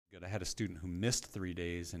I had a student who missed 3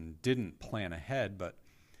 days and didn't plan ahead, but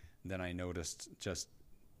then I noticed just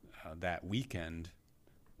that weekend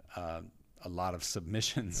a lot of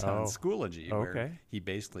submissions on Schoology, where he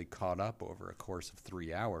basically caught up over a course of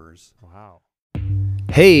 3 hours. Wow.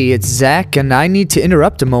 Hey, it's Zach, and I need to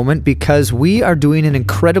interrupt a moment because we are doing an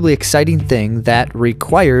incredibly exciting thing that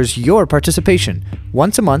requires your participation.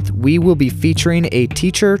 Once a month, we will be featuring a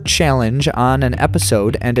teacher challenge on an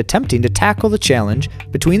episode and attempting to tackle the challenge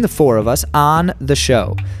between the four of us on the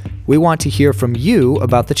show. We want to hear from you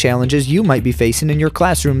about the challenges you might be facing in your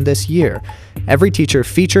classroom this year. Every teacher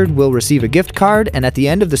featured will receive a gift card, and at the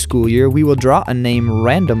end of the school year, we will draw a name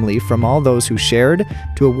randomly from all those who shared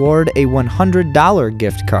to award a $100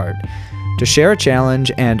 gift card. To share a challenge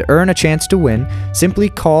and earn a chance to win, simply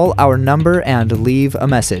call our number and leave a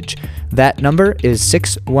message. That number is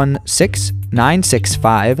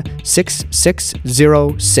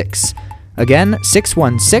 616-965-6606. Again,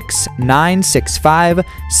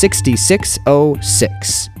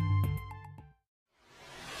 616-965-6606.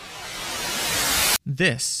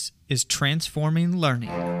 This is Transforming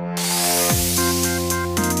Learning.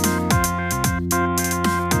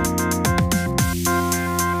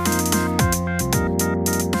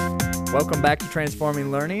 Welcome back to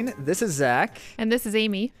Transforming Learning. This is Zach. And this is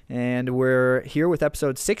Amy. And we're here with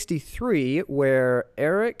episode 63, where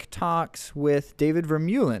Eric talks with David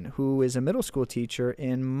Vermeulen, who is a middle school teacher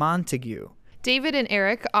in Montague. David and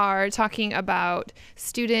Eric are talking about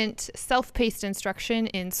student self-paced instruction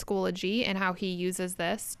in Schoology and how he uses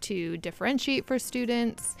this to differentiate for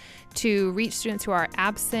students, to reach students who are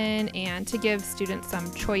absent, and to give students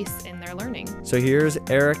some choice in their learning. So here's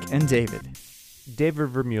Eric and David. David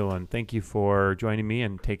Vermeulen, thank you for joining me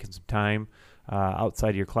and taking some time outside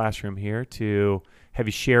of your classroom here to have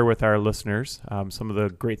you share with our listeners some of the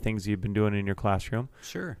great things you've been doing in your classroom.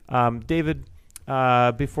 Sure. David,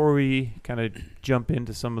 before we kind of jump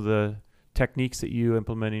into some of the techniques that you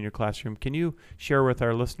implement in your classroom, can you share with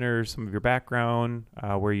our listeners some of your background,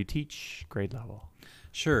 where you teach, grade level?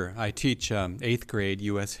 Sure. I teach 8th grade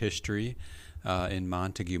U.S. history in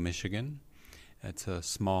Montague, Michigan. It's a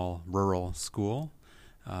small rural school,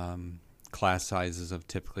 class sizes of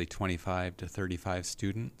typically 25 to 35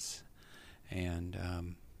 students, and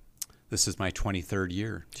this is my 23rd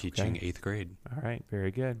year teaching 8th grade. All right, very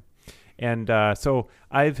good. And so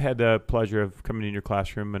I've had the pleasure of coming in your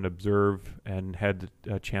classroom and observe and had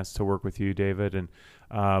a chance to work with you, David, and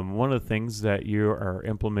one of the things that you are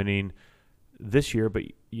implementing this year, but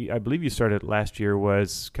I believe you started last year,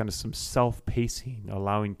 was kind of some self-pacing,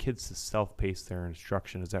 allowing kids to self-pace their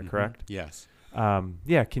instruction. Is that correct? Yes.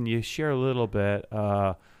 Yeah. Can you share a little bit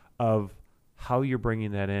of how you're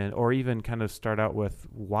bringing that in, or even kind of start out with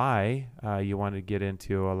why you want to get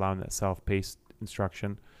into allowing that self-paced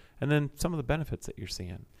instruction, and then some of the benefits that you're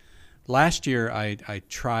seeing? Last year, I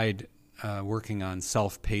tried working on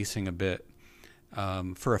self-pacing a bit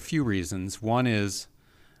for a few reasons. One is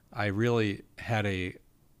I really had a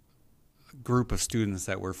group of students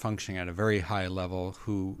that were functioning at a very high level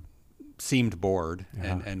who seemed bored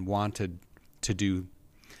and wanted to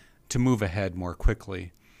move ahead more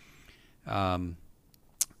quickly.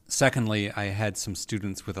 Secondly, I had some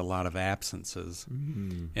students with a lot of absences,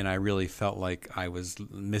 and I really felt like I was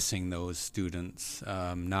missing those students,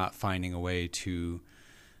 not finding a way to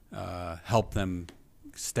help them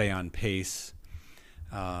stay on pace.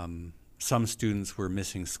 Some students were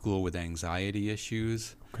missing school with anxiety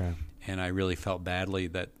issues, and I really felt badly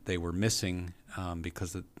that they were missing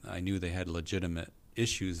because I knew they had legitimate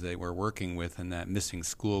issues they were working with, and that missing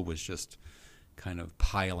school was just kind of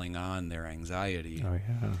piling on their anxiety. Oh,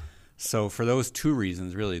 yeah. So for those two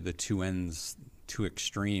reasons, really the two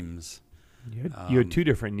extremes. You had two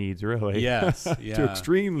different needs, really. Yes. Yeah. Two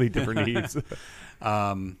extremely different needs.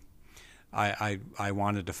 I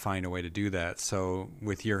wanted to find a way to do that. So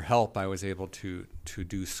with your help, I was able to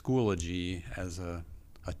do Schoology as a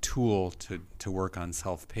tool to work on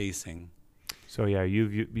self-pacing. So yeah,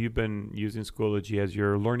 you've been using Schoology as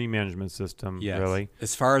your learning management system, yes. Really?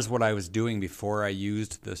 As far as what I was doing before I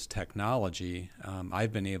used this technology,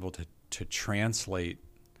 I've been able to translate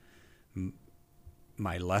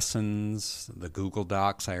my lessons, the Google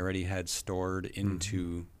Docs I already had stored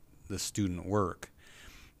into the student work.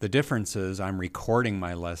 The difference is I'm recording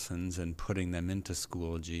my lessons and putting them into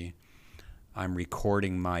Schoology. I'm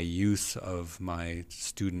recording my use of my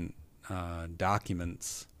student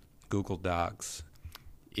documents, Google Docs,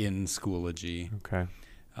 in Schoology. Okay.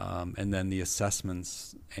 And then the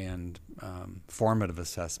assessments and formative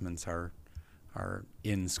assessments are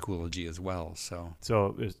in Schoology as well. So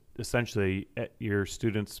essentially, your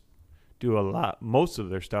students do most of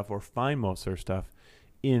their stuff, or find most of their stuff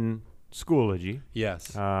in Schoology.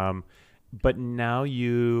 Yes. But now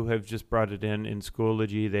you have just brought it in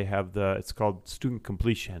Schoology. They have it's called student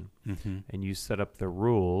completion. Mm-hmm. And you set up the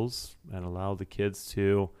rules and allow the kids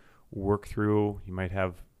to work through. You might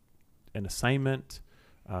have an assignment,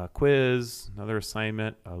 a quiz, another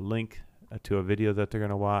assignment, a link to a video that they're going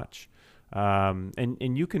to watch.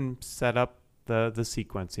 And you can set up the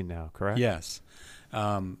sequencing now, correct? Yes.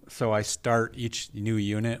 So I start each new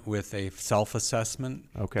unit with a self-assessment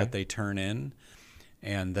that they turn in,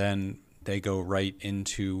 and then they go right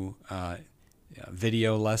into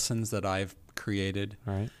video lessons that I've created.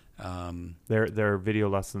 All right. They're video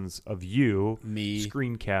lessons of you, me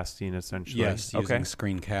screencasting essentially. Yes, using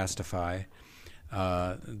Screencastify.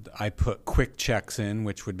 I put quick checks in,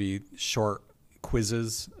 which would be short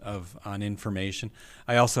quizzes on information.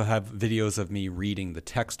 I also have videos of me reading the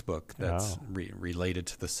textbook that's related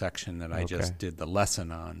to the section that I just did the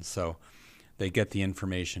lesson on. So they get the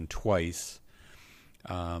information twice.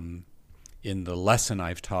 In the lesson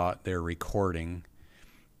I've taught, they're recording.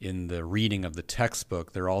 In the reading of the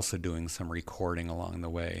textbook, they're also doing some recording along the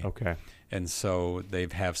way. Okay. And so they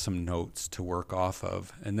have some notes to work off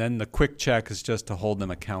of. And then the quick check is just to hold them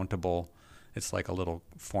accountable. It's like a little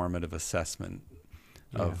formative assessment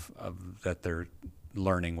of that they're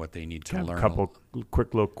learning what they need to learn. A couple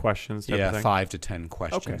quick little questions. Type of thing? 5 to 10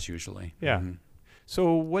 questions usually. Yeah. Mm-hmm.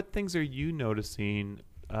 So what things are you noticing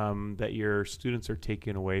that your students are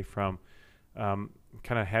taking away from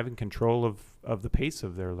kind of having control of the pace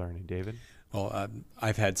of their learning, David? Well,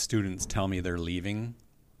 I've had students tell me they're leaving.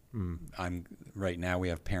 Right now we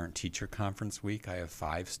have parent-teacher conference week. I have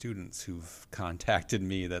 5 students who've contacted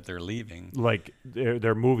me that they're leaving. Like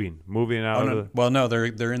they're moving out. No,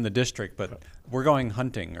 they're in the district, but we're going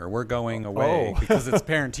hunting or we're going away because it's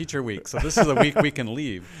parent-teacher week. So this is a week we can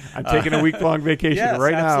leave. I'm taking a week-long vacation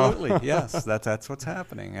right now. Absolutely. Yes, that's what's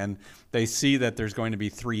happening. And they see that there's going to be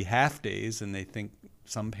 3 half days, and they think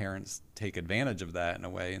some parents take advantage of that in a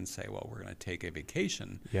way and say, well, we're going to take a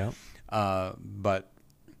vacation. Yeah.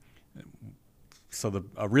 So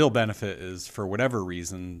a real benefit is, for whatever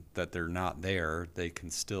reason that they're not there, they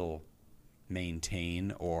can still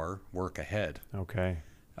maintain or work ahead. Okay.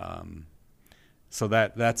 So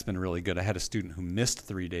that's been really good. I had a student who missed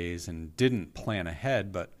 3 days and didn't plan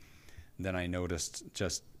ahead, but then I noticed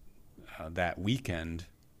just that weekend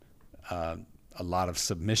a lot of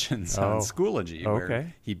submissions on Schoology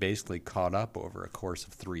where he basically caught up over a course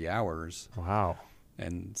of 3 hours. Wow.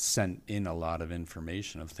 And sent in a lot of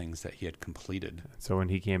information of things that he had completed. So when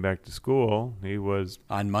he came back to school,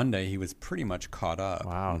 on Monday, he was pretty much caught up.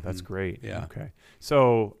 Wow, that's great. Yeah. Okay.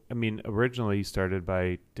 So, I mean, originally you started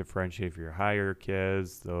by differentiating for your higher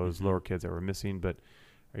kids, those lower kids that were missing, but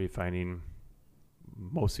are you finding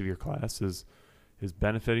most of your class is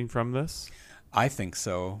benefiting from this? I think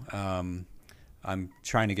so. I'm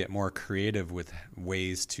trying to get more creative with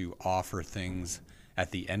ways to offer things at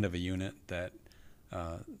the end of a unit that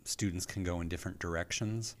students can go in different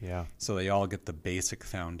directions. Yeah. So they all get the basic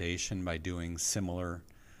foundation by doing similar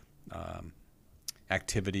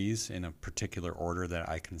activities in a particular order that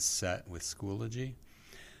I can set with Schoology.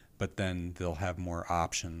 But then they'll have more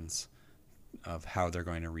options of how they're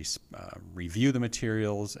going to review the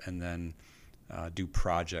materials and then do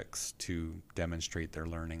projects to demonstrate their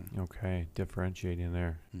learning. Okay, differentiating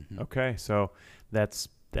there. Mm-hmm. Okay, so that's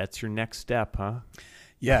your next step, huh?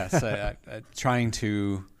 Yes, trying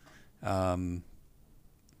to.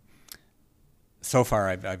 So far,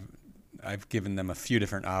 I've given them a few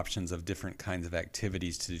different options of different kinds of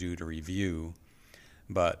activities to do to review,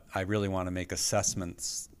 but I really want to make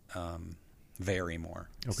assessments vary more.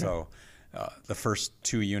 Okay. So, the first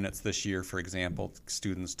 2 units this year, for example,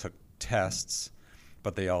 students took tests,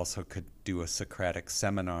 but they also could do a Socratic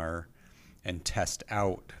seminar and test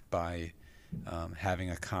out by having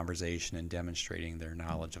a conversation and demonstrating their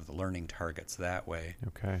knowledge of the learning targets that way.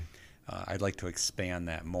 Okay. I'd like to expand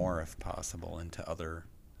that more, if possible, into other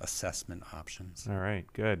assessment options. All right,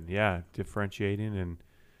 good. Yeah, differentiating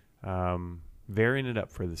and varying it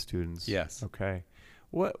up for the students. Yes. Okay.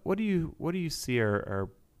 What do you see are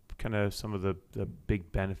kind of some of the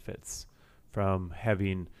big benefits from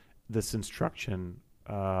having this instruction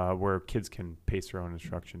where kids can pace their own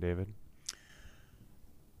instruction, David?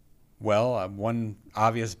 Well, one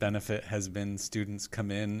obvious benefit has been students come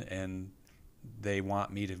in and they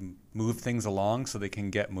want me to move things along so they can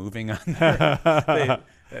get moving on their,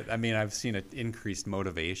 I've seen an increased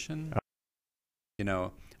motivation.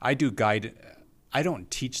 I don't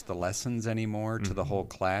teach the lessons anymore to the whole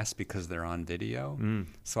class because they're on video.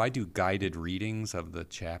 So I do guided readings of the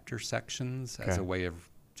chapter sections as a way of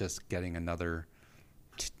just getting another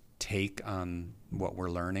take on what we're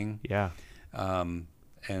learning. Yeah.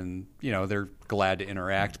 And, they're glad to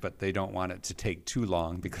interact, but they don't want it to take too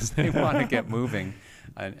long because they want to get moving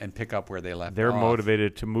and pick up where they left off. They're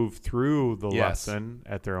motivated to move through the Yes. lesson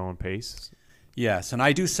at their own pace. Yes, and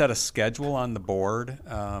I do set a schedule on the board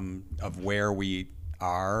of where we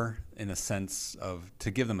are in a sense of,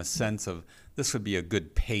 to give them a sense of this would be a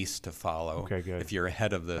good pace to follow. Okay, good. If you're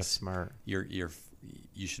ahead of this, That's smart.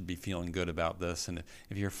 you should be feeling good about this. And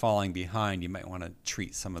if you're falling behind, you might want to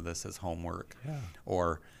treat some of this as homework,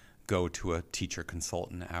 or go to a teacher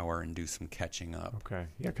consultant hour and do some catching up. Okay.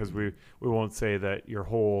 Yeah, because we won't say that your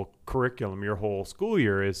whole curriculum, your whole school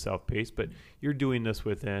year is self-paced, but you're doing this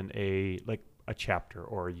within a chapter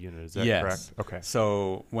or a unit. Is that correct? Okay.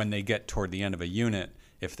 So when they get toward the end of a unit,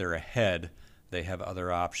 if they're ahead, they have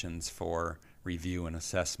other options for review and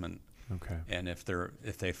assessment. Okay. And if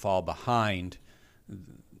they fall behind,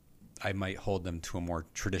 I might hold them to a more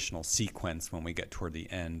traditional sequence when we get toward the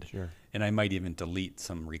end. Sure. And I might even delete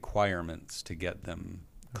some requirements to get them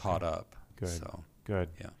caught up. Good. So, Good.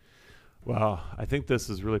 yeah. Well, I think this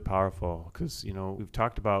is really powerful because, we've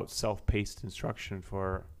talked about self-paced instruction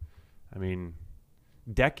for,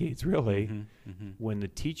 decades, really. When the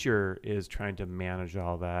teacher is trying to manage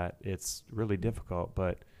all that, it's really difficult.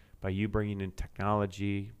 But by you bringing in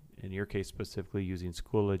technology, in your case specifically using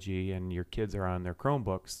Schoology, and your kids are on their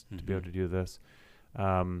Chromebooks to be able to do this,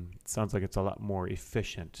 it sounds like it's a lot more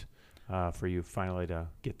efficient for you finally to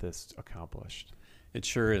get this accomplished. It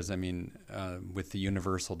sure is. With the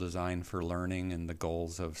universal design for learning and the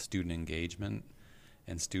goals of student engagement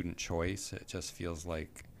and student choice, it just feels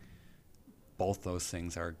like both those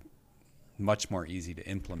things are much more easy to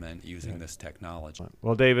implement using this technology.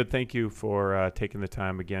 Well, David, thank you for taking the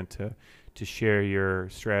time again to share your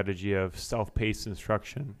strategy of self-paced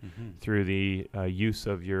instruction through the use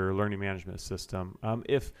of your learning management system.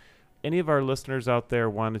 If any of our listeners out there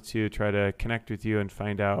wanted to try to connect with you and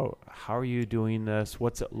find out how are you doing this,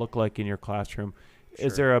 what's it look like in your classroom,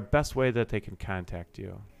 is there a best way that they can contact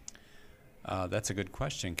you? That's a good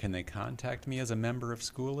question. Can they contact me as a member of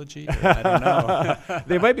Schoology? I don't know.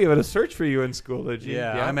 They might be able to search for you in Schoology.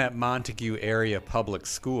 Yeah, I'm at Montague Area Public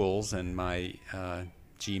Schools, and my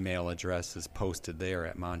Gmail address is posted there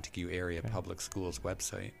at Montague Area Public Schools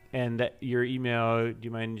website. And your email, do you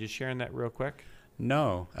mind just sharing that real quick?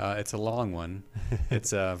 No, it's a long one.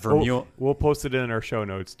 It's Vermeulen. We'll post it in our show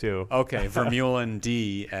notes too. Okay,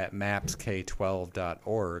 VermeulenD at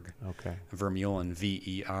mapsk12.org. Okay. Vermeulen,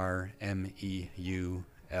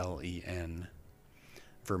 VermeulenD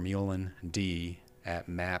VermeulenD at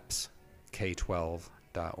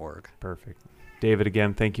mapsk12.org. Perfect. David,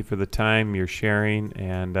 again, thank you for the time you're sharing,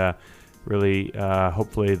 and really,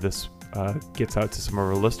 hopefully this gets out to some of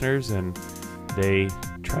our listeners and they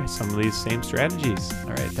try some of these same strategies.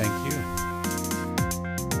 All right, thank you.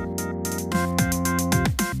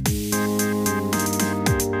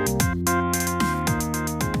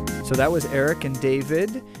 So that was Eric and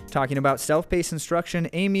David talking about self-paced instruction.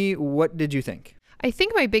 Amy, what did you think? I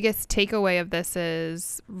think my biggest takeaway of this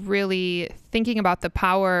is really thinking about the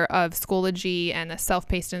power of Schoology and the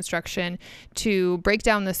self-paced instruction to break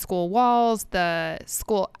down the school walls, the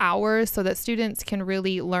school hours, so that students can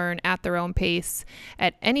really learn at their own pace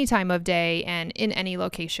at any time of day and in any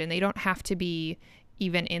location. They don't have to be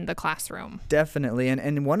even in the classroom. Definitely.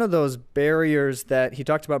 And one of those barriers that he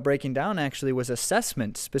talked about breaking down actually was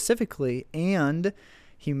assessment specifically. And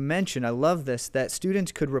he mentioned, I love this, that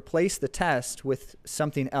students could replace the test with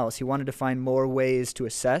something else. He wanted to find more ways to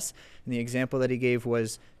assess. And the example that he gave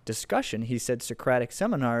was discussion. He said Socratic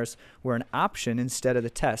seminars were an option instead of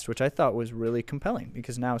the test, which I thought was really compelling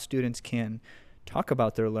because now students can talk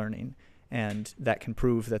about their learning and that can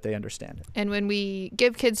prove that they understand it. And when we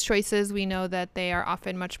give kids choices, we know that they are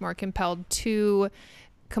often much more compelled to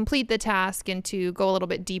complete the task and to go a little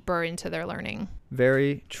bit deeper into their learning.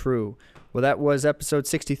 Very true. Well, that was episode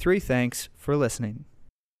 63. Thanks for listening.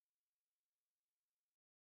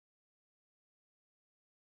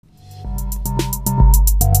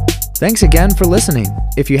 Thanks again for listening.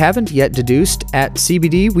 If you haven't yet deduced, at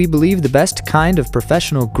CBD, we believe the best kind of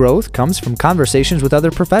professional growth comes from conversations with other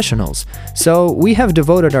professionals. So we have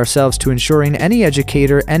devoted ourselves to ensuring any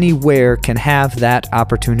educator anywhere can have that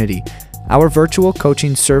opportunity. Our virtual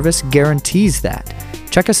coaching service guarantees that.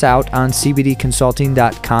 Check us out on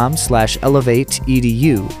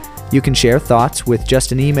cbdconsulting.com/elevateedu. You can share thoughts with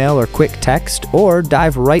just an email or quick text, or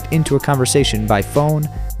dive right into a conversation by phone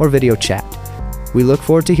or video chat. We look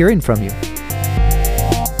forward to hearing from you.